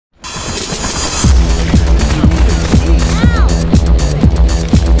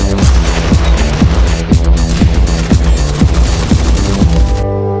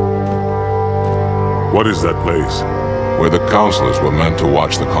What is that place? Where the counselors were meant to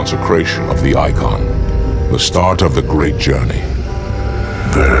watch the consecration of the icon. The start of the great journey.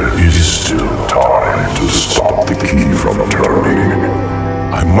 There is still time to stop the key from turning.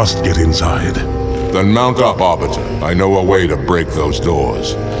 I must get inside. Then mount up, Arbiter. I know a way to break those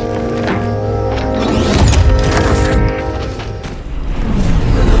doors.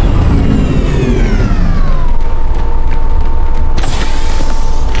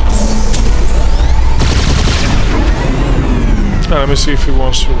 Let me see if he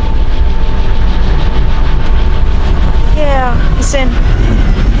wants to. Yeah, he's in.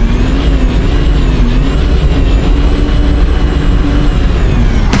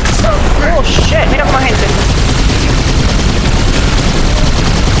 Oh shit, mira cómo hay gente.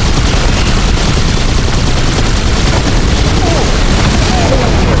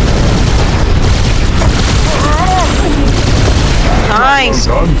 Nice.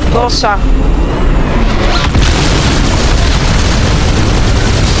 Cosa.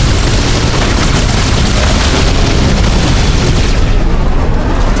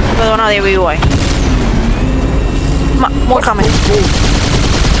 No veo a nadie vivo ahí. More coming.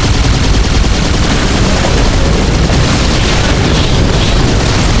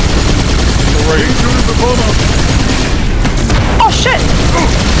 Oh shit!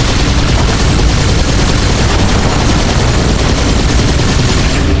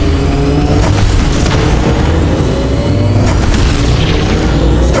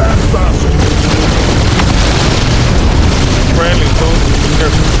 Friendly,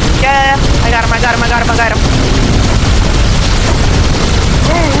 Yeah, I got him.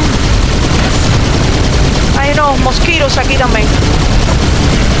 Hay unos mosquitos aquí también.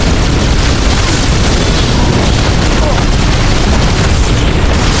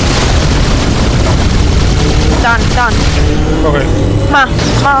 Done. Okay. Más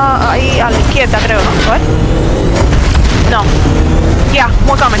ahí a la izquierda creo, ¿no? A ver. No. Yeah,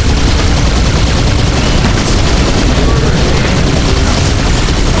 more coming.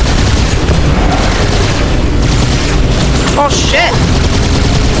 Oh shit.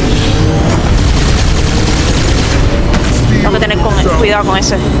 Tengo que tener cuidado con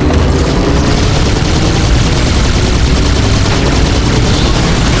ese.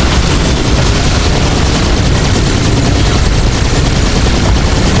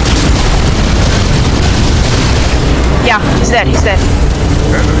 Yeah, he's dead.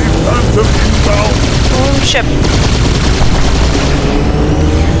 Oh shit.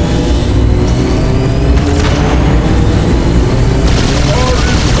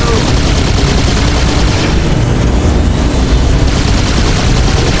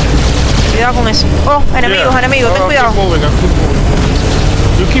 Cuidado con eso. Oh, enemigos, ten cuidado. Keep moving.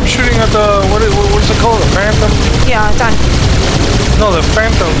 You keep shooting at the what's it called? The phantom? Yeah, done. No, the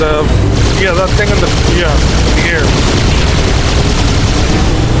phantom. That thing in the air.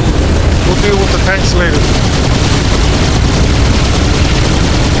 We'll deal with the tanks later.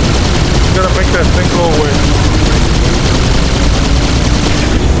 You gotta make that thing go away.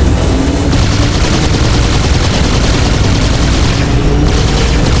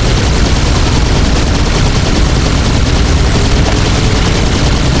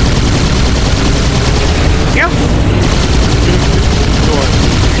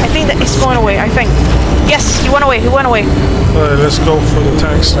 I think that it's going away, I think. Yes, he went away. Alright, let's go for the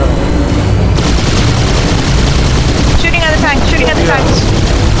tanks now. Shooting at the tanks.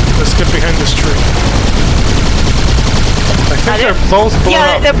 Let's get behind this tree. I think they're both blown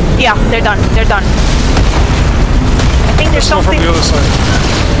up. They're done. I think there's something. From the other side.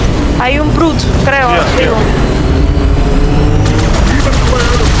 Hay un brute, creo. Yeah.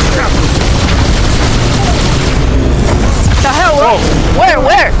 The hell? Oh.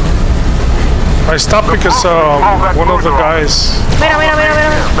 Where? I stopped because one of the guys. Mira.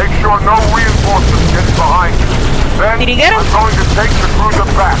 Make sure no reinforcements get behind you. Then Did he get him? I'm going to take the cruiser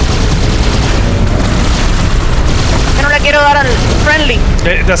back. Yo no le quiero dar al friendly.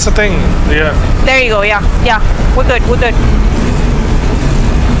 That's the thing. Yeah. There you go. Yeah. We're good.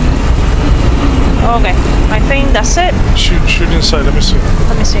 Okay. I think that's it. Shoot inside. Let me see.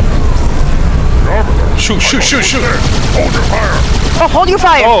 Shoot. Hold your fire. Oh, hold your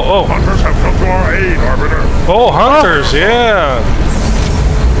fire. Oh. Hunters have come to our aid, Arbiter. Oh, hunters. Yeah.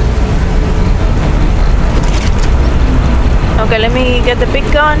 Okay, let me get the big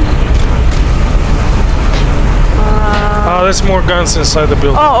gun. There's more guns inside the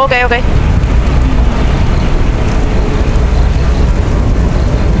building. Oh, okay.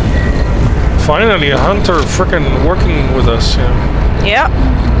 Finally, a hunter freaking working with us. Yeah.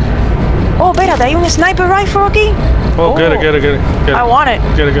 Oh, espérate, hay un sniper rifle aquí. Oh, get it. I want it.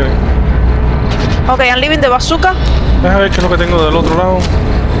 Get it. Okay, I'm leaving the bazooka. Déjame ver qué es lo que tengo del otro lado.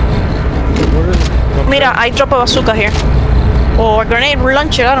 Okay. Mira, I drop a bazooka here. Or a grenade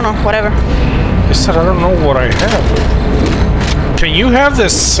launcher, I don't know, whatever. It's that I don't know what I have. Can you have the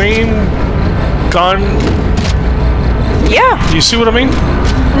same gun? Yeah. You see what I mean?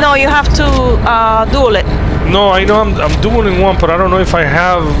 No, you have to duel it. No, I know I'm dueling one, but I don't know if I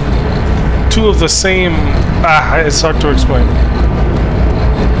have two of the same. It's hard to explain.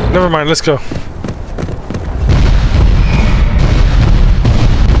 Never mind, let's go.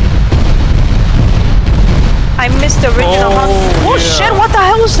 I missed the original one. Oh yeah. shit, what the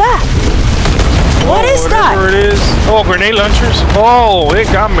hell was that? What is that? Whatever it is. Oh, grenade launchers? Oh, it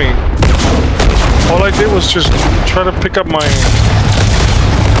got me. All I did was just try to pick up my...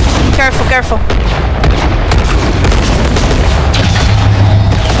 Careful, careful.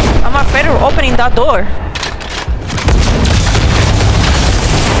 I'm afraid of opening that door.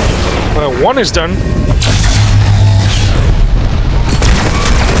 Well, one is done.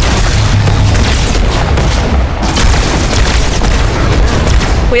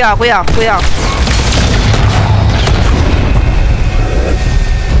 Cuidado, cuidado, cuidado.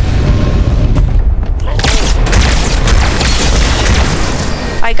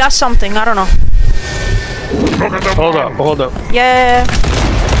 I got something, I don't know. Hold up, hold up. Yeah.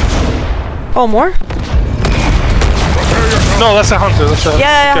 Oh, more? No, that's a hunter. That's a...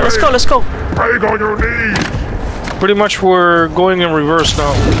 Yeah, Okay. let's go, let's go. Break on your knees. Pretty much we're going in reverse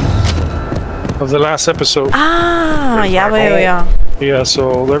now. Of the last episode. Ah, ya veo, ya. Yeah,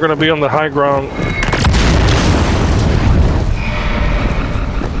 so they're gonna be on the high ground.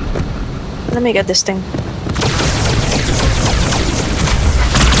 Let me get this thing.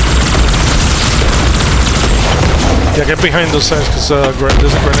 Yeah, get behind those things because there's a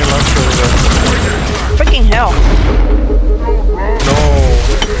grenade launcher over there. Freaking hell. No.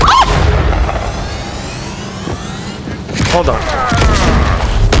 Hold on.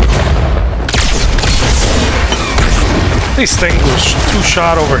 These things was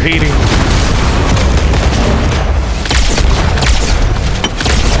two-shot overheating.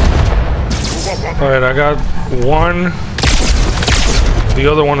 Alright, I got one. The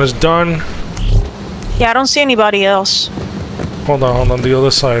other one is done. Yeah, I don't see anybody else. Hold on, the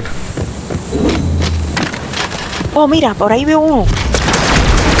other side. Oh, mira, por ahí veo uno.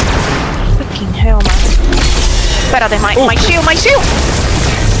 Freaking hell, man. Espérate, my shield, my shield!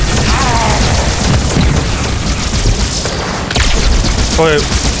 Oh, yeah,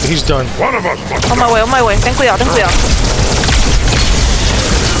 he's done. One of us must On my way. Ten cuidado, ten cuidado.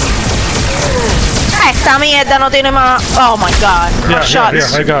 Esta mierda no tiene más... Oh my god. More shots.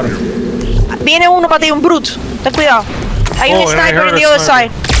 Yeah, I got him. Viene uno para ti, un brute. Ten cuidado. Hay un and I sniper heard on the a other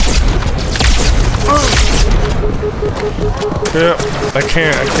sniper. side. Yeah, I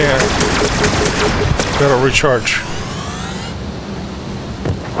can't. Gotta recharge.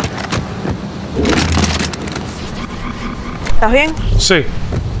 ¿Estás bien? Sí.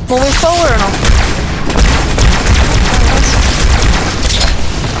 Moving forward or no?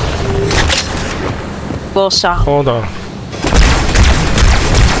 Goza. Hold on.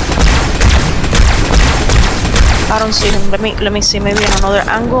 I don't see him. Let me see. Maybe in another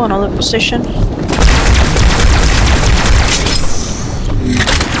angle, another position.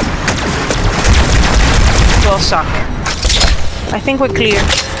 Goza. I think we're clear.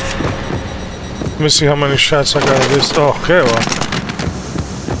 Let me see how many shots I got of this. Oh, okay, well.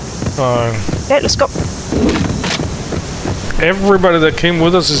 Okay, let's go. Everybody that came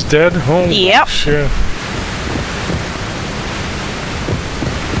with us is dead? Oh, Yep. shit.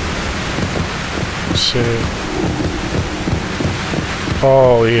 Let's see.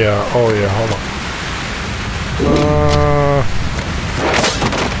 Oh, yeah, hold on.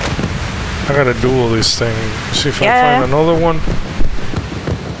 I gotta duel this thing. See if I find another one.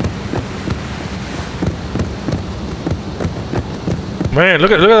 Man,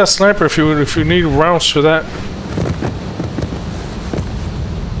 look at that sniper. If you need rounds for that,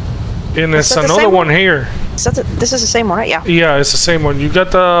 and it's another one here. This is the same one, right? Yeah. Yeah, it's the same one. You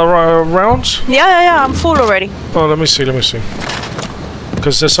got the rounds? Yeah. I'm full already. Oh, let me see.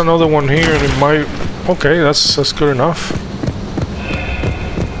 Because there's another one here, and it might. Okay, that's good enough.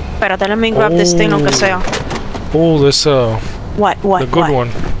 Espérate, let me grab this thing, aunque sea. Oh, this What? the good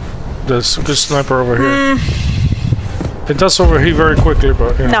one. There's a good sniper over here. It does overheat very quickly,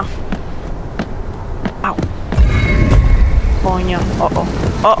 but yeah. No. Ow. Coño. Uh-oh.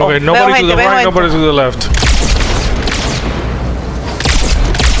 Okay, nobody to the right, nobody to the left.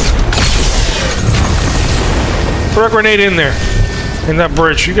 Throw a grenade in there. In that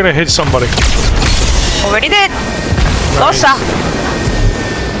bridge. You're gonna hit somebody. Already did. Nice. Goza.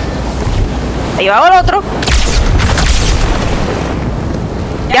 Ahí va el otro.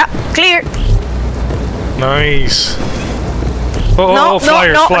 Ya, clear. Nice. Oh, No, oh,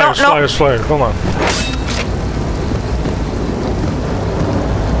 flyers, no, flyers, no, no. flyers, flyers. Hold on.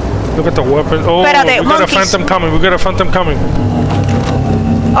 Look at the weapon. Oh, Espérate, we got a monkeys. phantom coming. We got a phantom coming.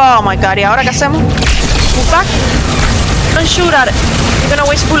 Oh my god, ¿y ahora qué hacemos? Move back. Don't shoot at it. You're gonna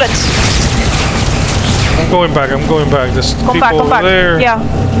waste bullets. I'm going back. I'm going back. There's Come people back, come over back. there. Yeah.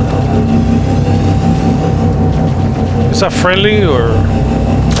 Is that friendly or?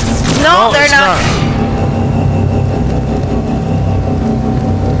 No, they're it's not.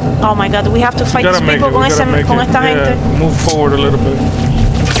 Oh my god, we have to fight We these gotta make people it. We gotta make con it. esta Yeah, gente. move forward a little bit.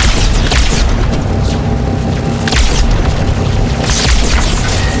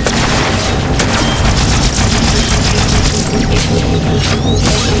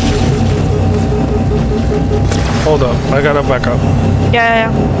 Hold up, I gotta back up.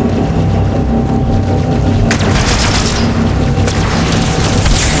 Yeah.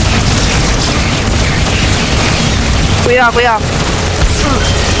 Cuidado, cuidado.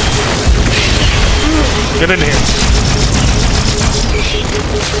 Get in here.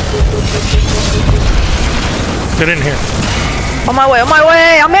 Get in here. On my way, on my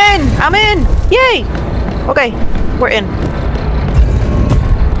way. I'm in. I'm in. Yay. Okay, we're in.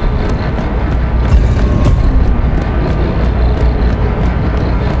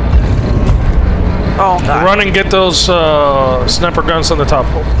 Oh god. Run and get those sniper guns on the top.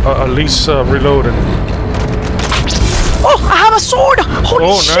 At least reload it. Oh, I have a sword.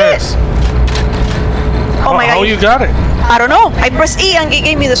 Holy shit. Nice. Oh my god. How you got it? I don't know. I pressed E and it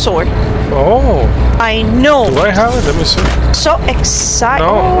gave me the sword. Oh. I know. Do I have it? Let me see. So excited.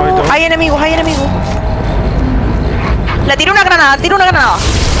 No, I don't. Hay enemigos, hay enemigos. Le tiro una granada, le tiro una granada.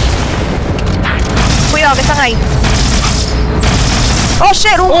 Cuidado, que están ahí. Oh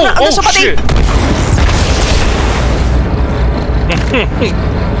shit, eso para ti.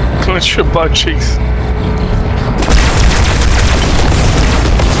 Clench your butt cheeks.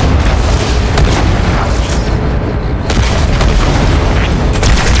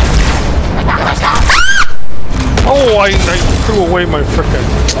 Oh, I threw away my frickin'.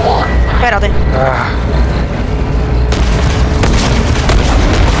 Espérate.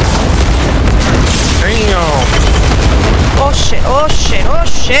 Damn. Oh shit, oh shit, oh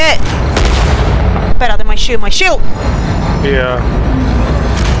shit. Espérate, my shield, my shield. Yeah.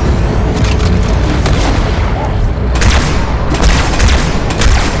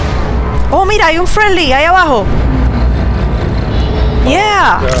 Oh, mira, hay un friendly ahí abajo.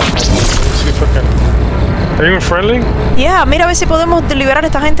 Yeah. Let's see if I can. Are you friendly? Yeah, mira a ver si podemos liberar a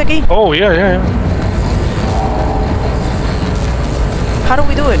esta gente aquí. Oh, yeah. How do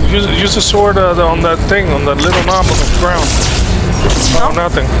we do it? Use the sword on that thing, on that little knob on the ground. Oh,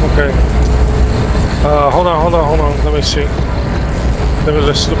 nothing. Okay. Hold on. Let me see.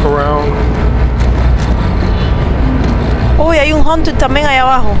 Let's look around. Uy, hay un hunter también ahí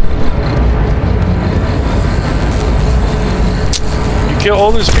abajo. You kill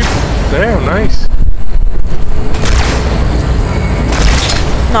all these people? Damn, nice.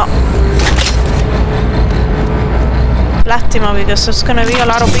 No. Lástima, because there's gonna be a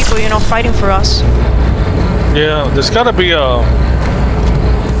lot of people, you know, fighting for us. Yeah, there's gotta be a...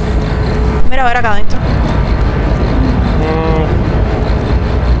 Mira, a ver acá adentro.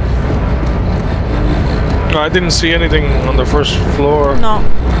 No, I didn't see anything on the first floor. No.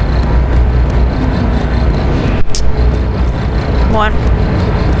 One.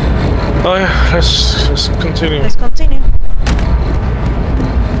 Oh yeah, let's continue. Let's continue.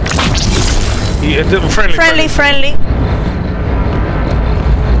 Yeah, friendly. Friendly.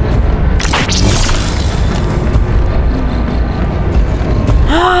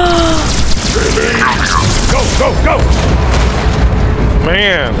 Go!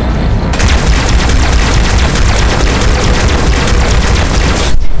 Man.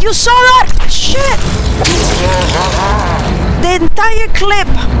 You saw that? Shit! The entire clip.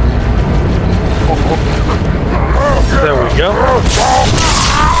 There we go.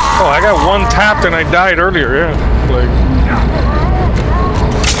 Oh, I got one tapped and I died earlier, yeah. Like...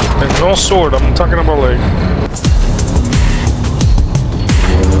 And no sword, I'm talking about like...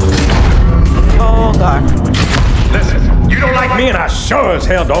 Oh god. Listen, you don't like me and I sure as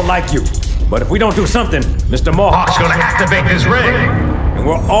hell don't like you. But if we don't do something, Mr. Mohawk's gonna activate this ring. And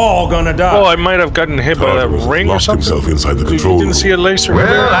we're all gonna die. Oh, I might have gotten hit by that Carter ring or locked something. himself inside the You control didn't room. see a laser?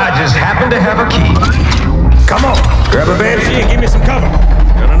 Well, I just happen to have a key. Come on, grab a banshee and give me some cover.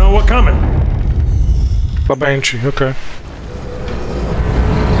 Gonna know what's coming. A banshee, okay.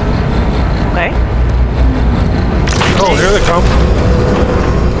 Okay. Oh, here they come.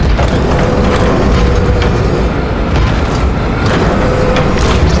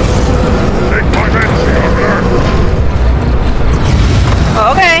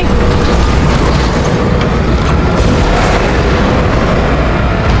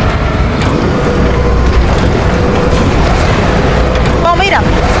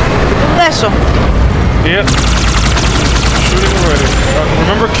 eso. Yep. Shooting already.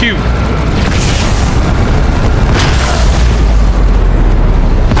 Remember Q.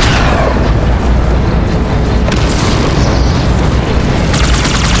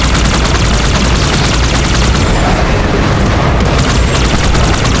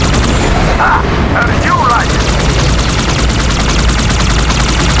 How do you like it?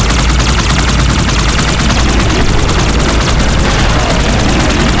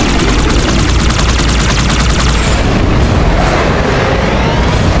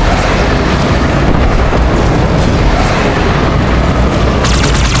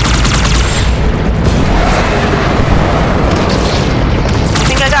 I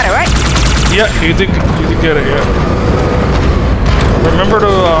think I got it, right? Yeah, you did get it, yeah. Remember to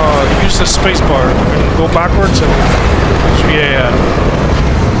use the space bar and go backwards and yeah.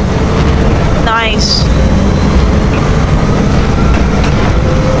 Nice.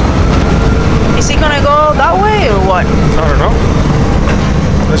 Is he gonna go that way or what? I don't know.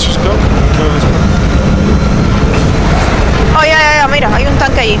 Let's just go. Oh, ya, mira, hay un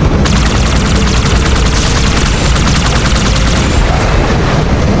tanque allí.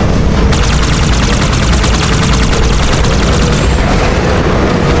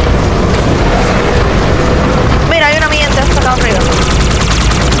 Mira, hay una amiguita acá arriba.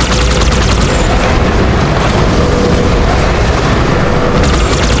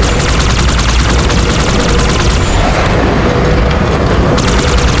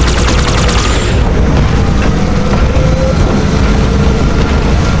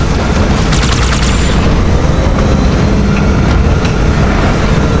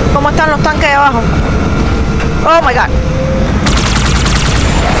 ¿Cómo están los tanques de abajo? Oh my god.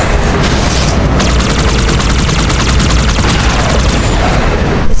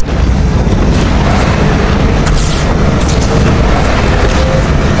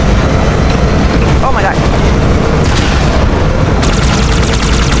 Oh my god.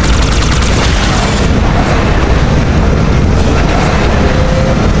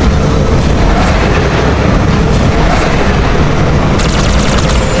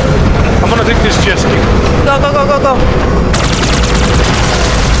 I'm gonna take this jet ski. Go, go, go, go, go.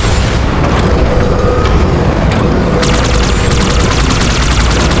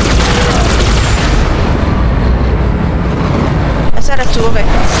 Ese eres tú, ok. Me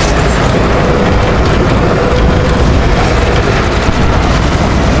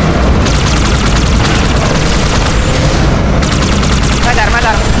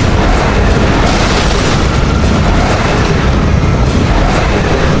agarro.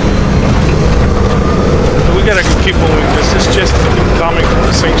 We gotta keep moving because this just keep coming from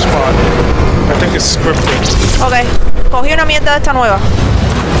the same spot. I think it's scripted. Ok, cogí una mierda de esta nueva.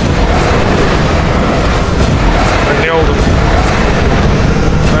 I nailed him.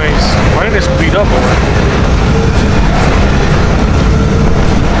 Nice. Mine is beat up already.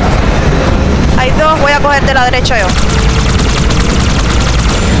 Hay dos, voy a coger de la derecha yo.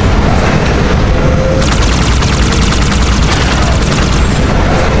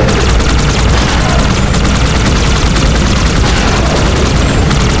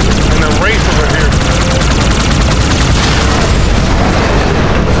 And the Wraith over here.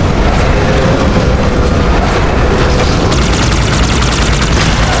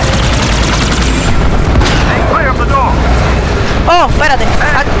 Hey, clear the door. Oh, espérate.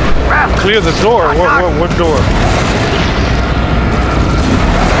 Clear the door. What door?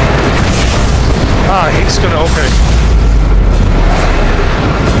 Ah, he's gonna. Okay.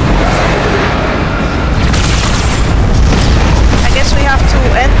 I guess we have to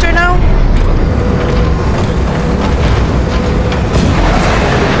enter now.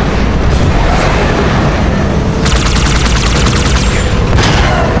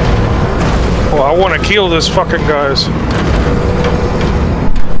 Oh, I want to kill this fucking guys.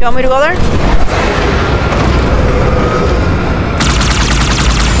 You want me to go there?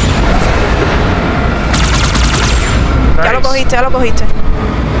 Ya lo cogiste, ya lo cogiste.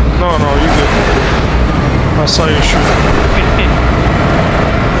 No, you good. I saw you shooting.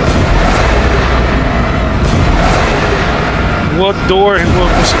 What door?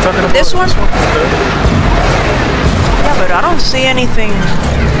 What was he talking about? This one? Okay. Yeah, but I don't see anything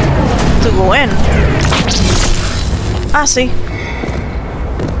to go in. Ah, sí.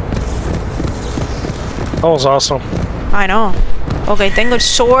 That was awesome. I know. Okay, tengo el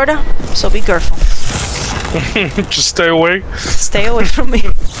sword, so be careful. Just stay away. Stay away from me.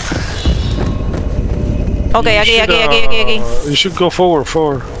 Okay, aquí. You should go forward.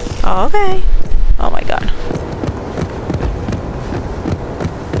 Oh, okay. Oh my god.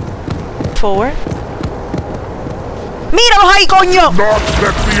 Forward. ¡Míralos ahí, coño! Not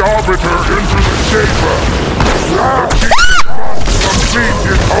let the Arbiter into the chamber. Complete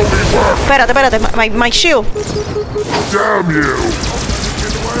his holy work. Espérate, my shield. Damn you.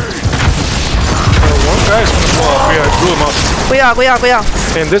 One guy's gonna blow up. Yeah, I blew him up. Cuidado.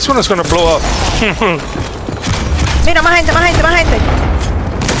 And this one is gonna blow up. Mira, más gente.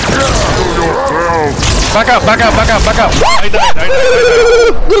 Back out. I died.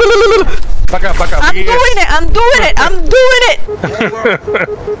 Back up. I'm doing it.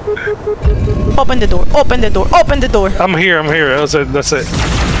 Open the door. I'm here. That's it.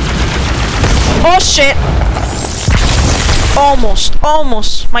 Oh shit.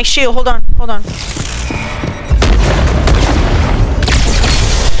 Almost. My shield, hold on.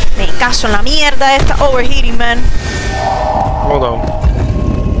 Me caso en la mierda esta. Overheating, man. Hold on.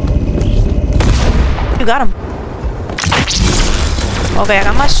 You got him. Okay, I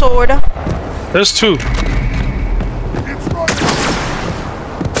got my sword. There's two.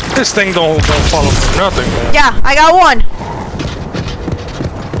 This thing don't follow for nothing, man. Yeah, I got one.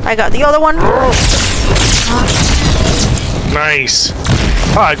 I got the other one. Nice.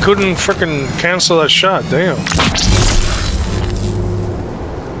 I couldn't freaking cancel that shot. Damn.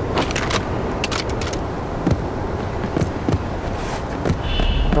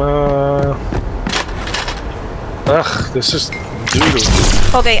 This is doodle.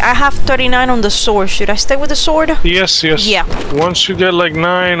 Okay, I have 39 on the sword. Should I stay with the sword? Yes. Yeah. Once you get like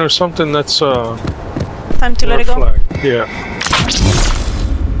 9 or something, that's time to let it go. flag. Yeah.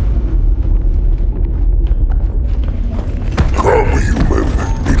 Come, human.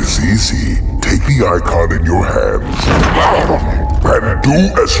 It is easy. Take the icon in your hands. And do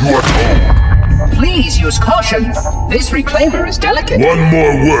as you are told. Please use caution. This reclaimer is delicate. One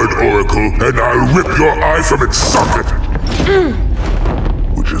more word, Oracle, and I'll rip your eye from its socket.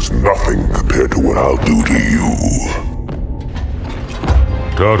 Which is nothing compared to what I'll do to you.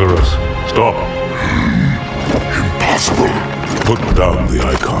 Tartarus, stop. Impossible. Put down the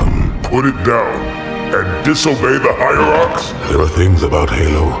icon. Put it down and disobey the Hierarchs? There are things about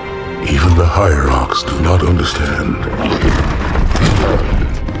Halo even the Hierarchs do not understand.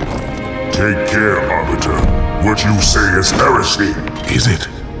 Take care, Arbiter. What you say is heresy. Is it?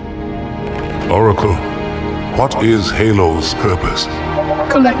 Oracle, what is Halo's purpose?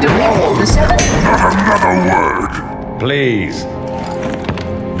 Collectively, the seven. Not another word. Please.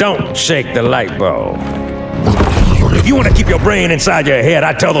 Don't shake the light bulb. If you want to keep your brain inside your head,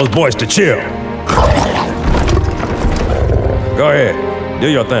 I tell those boys to chill. Go ahead. Do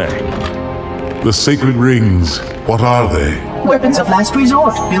your thing. The sacred rings, what are they? Weapons of last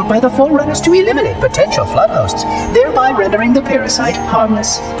resort, built by the Forerunners to eliminate potential flood hosts, thereby rendering the parasite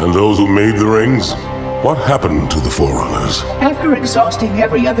harmless. And those who made the rings? What happened to the Forerunners? After exhausting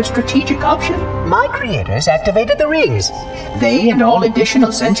every other strategic option, my creators activated the rings. They and all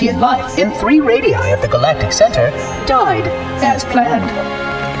additional sentient life in 3 radii of the Galactic Center died as planned.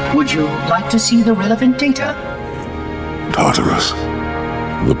 Would you like to see the relevant data? Tartarus,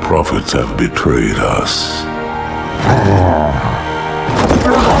 the prophets have betrayed us.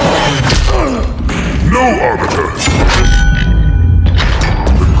 No, Arbiter!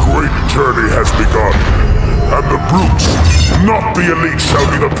 The great journey has begun, and the brutes, not the elite, shall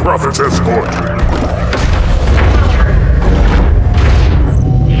be the prophet's escort.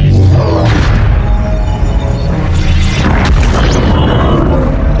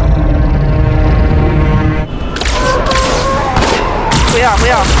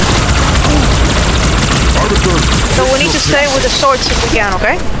 Yeah. So we need to stay with the swords if we can,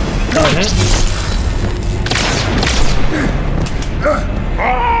 okay?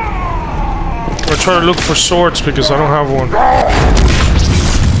 We're trying to look for swords because I don't have one.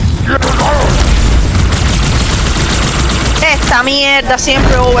 Esta mierda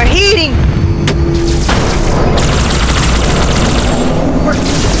siempre overheating.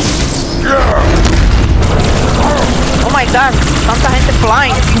 Oh my god, tanta gente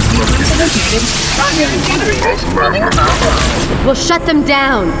flying. We'll shut them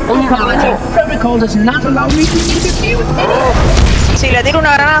down. Protocol does not allow me to interfere with Si le tiro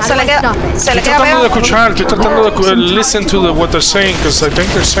una granada se le queda Estoy tratando de escuchar, estoy tratando de listen to what they're saying because I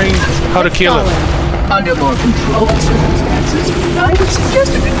think they're saying how to kill him. under more controlled circumstances. I would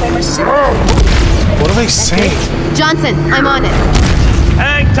suggest a reclaimer simple. What are they saying? Johnson, I'm on it.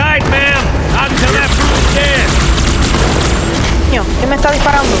 Hang tight, ma'am. Not until that brute's dead. Coño, ¿quién me está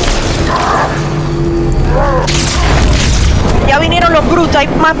disparando? Ya vinieron los brutes, hay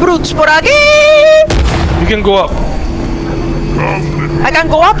más brutes por aquí. You can go up. I can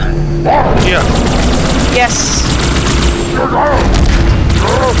go up? Yeah. Yes.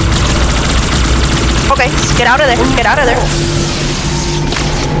 Okay, get out of there. Get out of there.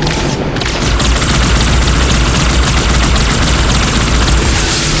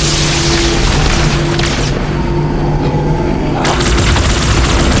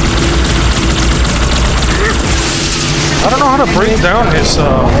 I don't know how to break down his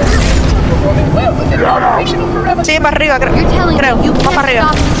Sí, para arriba, creo. You're telling Creo. me you Va para can't arriba.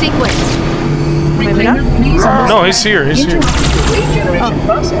 stop the sequence. No, he's here. He's here. I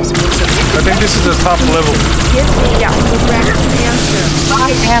think this is the top level. Yeah.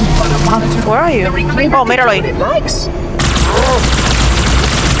 I am but a monitor. Where are you? Oh, míralo ahí. It likes.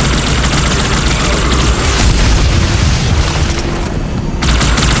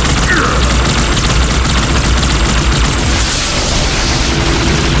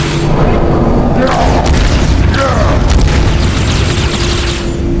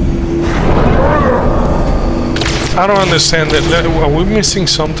 I don't understand that. Are we missing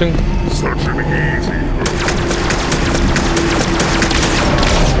something? Such an easy.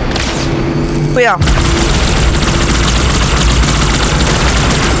 Cuidado.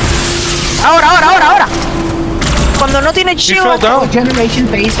 Ahora. Cuando no tiene He shield. fell down. Generation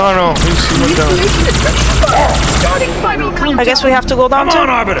phase. Oh no, he went down. Starting final countdown. I guess we have to go down Come on,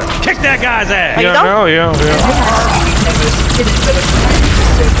 too. Arbiter. Kick that guy's ass. Are you Yeah, done? now, yeah.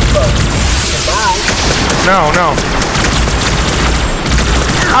 No.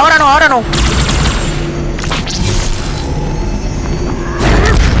 Ahora no.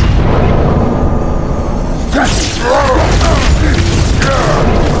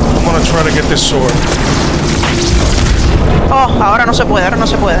 I'm gonna try to get this sword. Oh, ahora no se puede.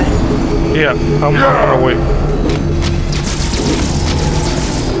 Yeah, I'm gonna wait.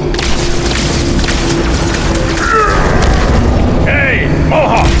 Hey,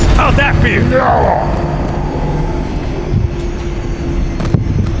 Mohawk, how'd that feel?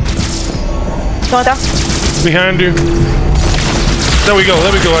 ¿Dónde está? Behind you. There we go,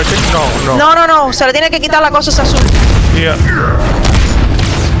 I think. No. No. Se le tiene que quitar la cosa esa azul. Yeah.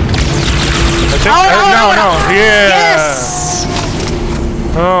 I think. Ahora. No. Yeah. Yes.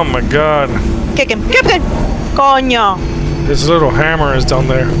 Oh my god. Kick him. Coño. This little hammer is down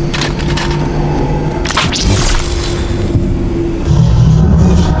there.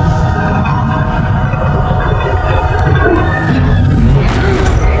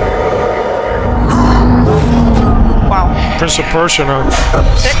 Wow. Prince of Persia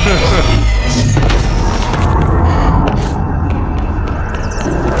now.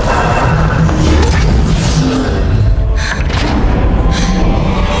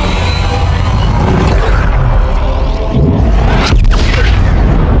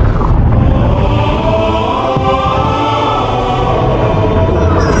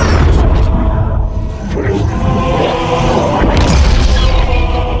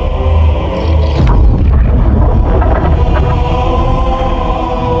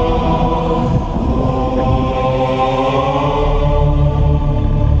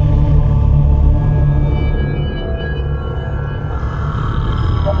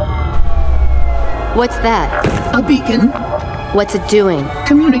 What's that? A beacon What's it doing?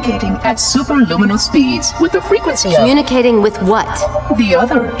 communicating at superluminal speeds with the frequency of Communicating with what? the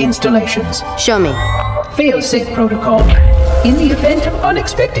other installations. Show me. Fail-safe protocol. In the event of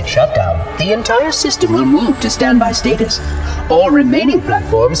unexpected shutdown, the entire system will move to standby status. All remaining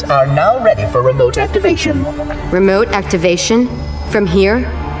platforms are now ready for remote activation. Remote activation? From here?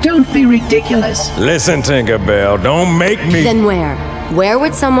 Don't be ridiculous. Listen, Tinkerbell, don't make me... Then where? Where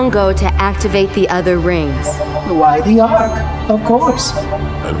would someone go to activate the other rings? Why the Ark? Of course.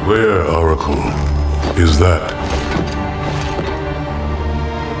 And where, Oracle, is that?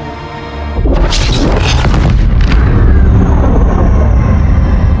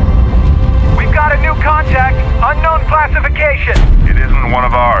 We've got a new contact, unknown classification. It isn't one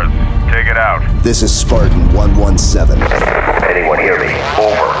of ours. Take it out. This is Spartan 117. Anyone hear me?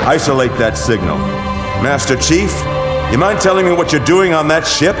 Over. Isolate that signal. Master Chief, you mind telling me what you're doing on that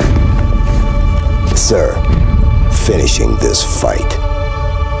ship? Sir, finishing this fight.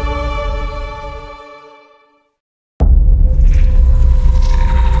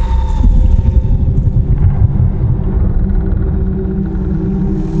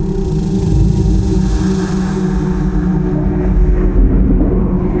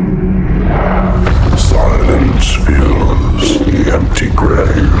 Silence fills the empty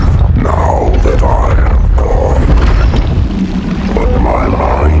grave now that I have gone. But my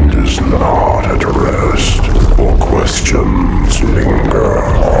mind is not at rest, for questions linger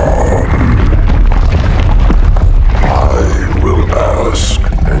on. I will ask,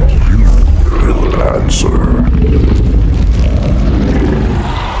 and you will answer.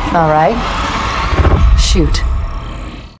 All right. Shoot.